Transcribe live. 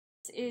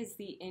is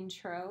the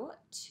intro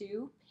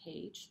to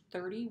page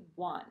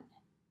 31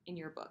 in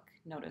your book.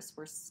 Notice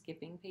we're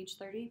skipping page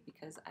 30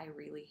 because I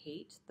really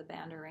hate the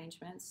band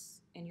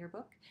arrangements in your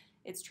book.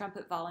 It's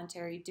trumpet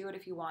voluntary. Do it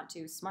if you want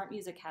to. Smart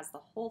Music has the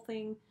whole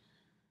thing.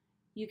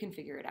 You can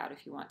figure it out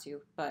if you want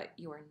to, but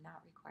you are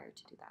not required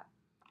to do that.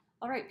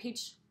 All right,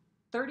 page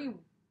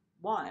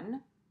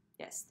 31.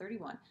 Yes,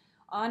 31.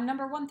 On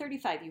number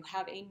 135, you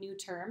have a new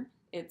term.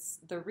 It's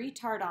the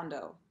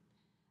retardando.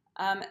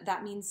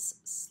 That means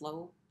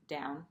slow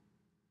down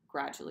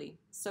gradually.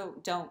 So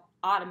don't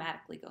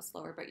automatically go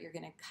slower, but you're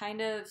going to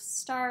kind of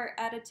start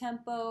at a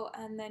tempo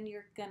and then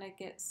you're going to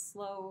get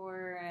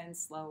slower and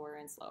slower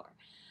and slower.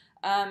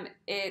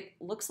 It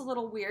looks a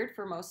little weird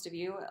for most of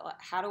you.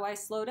 How do I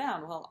slow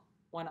down? Well,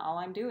 when all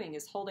I'm doing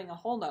is holding a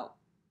whole note,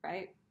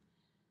 right?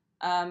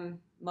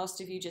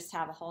 Most of you just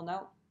have a whole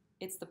note.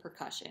 It's the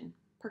percussion.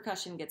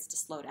 Percussion gets to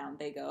slow down.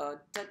 They go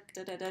da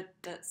da da da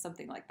da,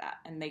 something like that,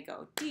 and they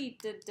go dee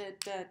da da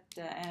da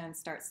da and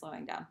start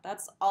slowing down.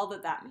 That's all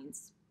that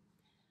means.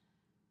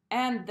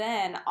 And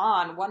then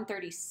on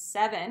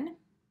 137,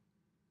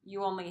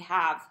 you only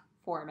have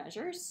 4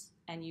 measures,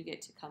 and you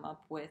get to come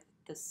up with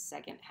the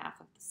second half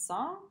of the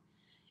song.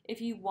 If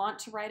you want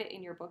to write it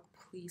in your book,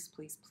 please,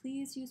 please,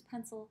 please use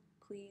pencil.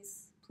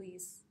 Please,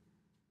 please.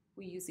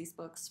 We use these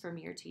books from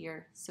year to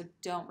year, so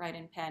don't write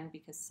in pen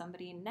because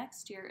somebody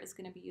next year is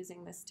going to be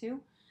using this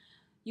too.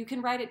 You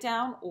can write it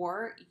down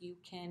or you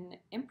can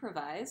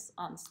improvise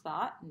on the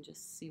spot and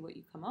just see what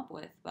you come up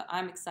with. But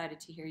I'm excited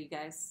to hear you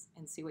guys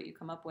and see what you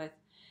come up with.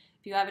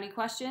 If you have any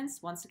questions,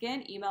 once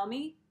again, email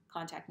me,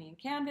 contact me in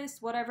Canvas,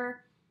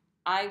 whatever.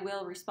 I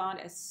will respond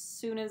as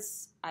soon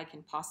as I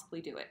can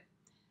possibly do it.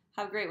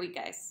 Have a great week,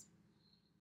 guys.